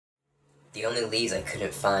The only leads I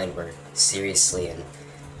couldn't find were seriously and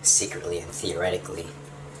secretly and theoretically.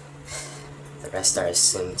 The rest are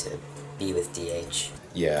assumed to be with DH.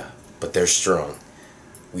 Yeah, but they're strong.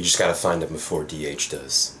 We just gotta find them before DH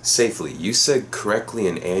does. Safely, you said correctly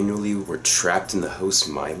and annually we're trapped in the host's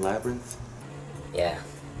mind labyrinth? Yeah,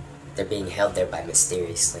 they're being held there by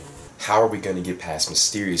Mysteriously. How are we gonna get past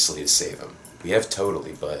Mysteriously to save them? We have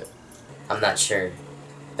Totally, but... I'm not sure,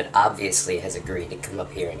 but Obviously has agreed to come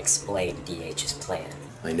up here and explain DH's plan.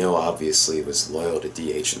 I know Obviously was loyal to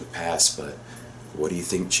DH in the past, but what do you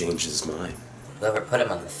think changed his mind? Whoever put him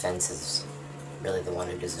on the fence is really the one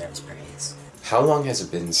who deserves praise. How long has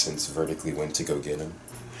it been since Vertically went to go get him?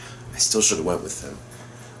 I still should've went with him.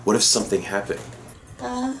 What if something happened?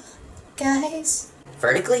 Guys?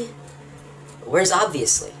 Vertically? Where's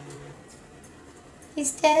Obviously?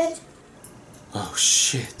 He's dead. Oh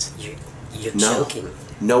shit. You're No. joking.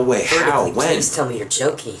 No way, how? Vertically, When? please tell me you're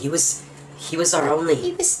joking. He was our He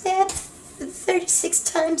only... was stabbed 36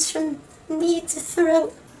 times from knee to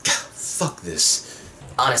throat. Fuck this.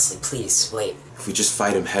 Honestly, please, wait. If we just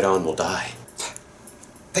fight him head on, we'll die.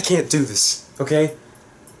 I can't do this, okay?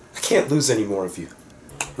 I can't lose any more of you.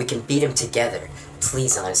 We can beat him together.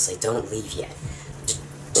 Please, honestly, don't leave yet. Just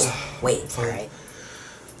wait, Fine. alright?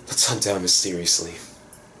 Let's hunt down Mysteriously.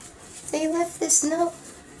 They left this note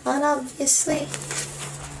on Obviously.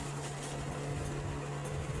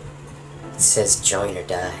 It says join or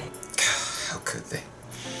die. How could they?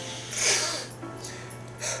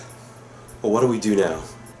 Well, what do we do now?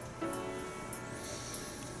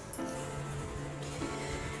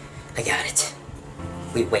 I got it.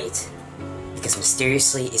 We wait. Because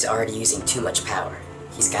Mysteriously is already using too much power.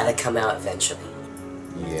 He's gotta come out eventually.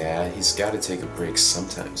 Yeah, he's gotta take a break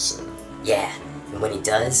sometime soon. Yeah, and when he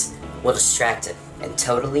does, we'll distract him. And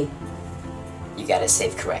Totally, you gotta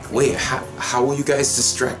save correctly. Wait, how will you guys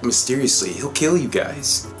distract Mysteriously? He'll kill you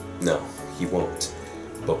guys. No, he won't.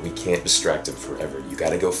 But we can't distract him forever. You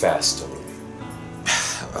gotta go fast, Totally.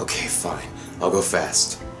 Okay, fine. I'll go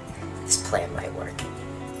fast. This plan might work.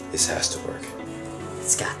 This has to work.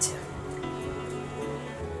 It's got to.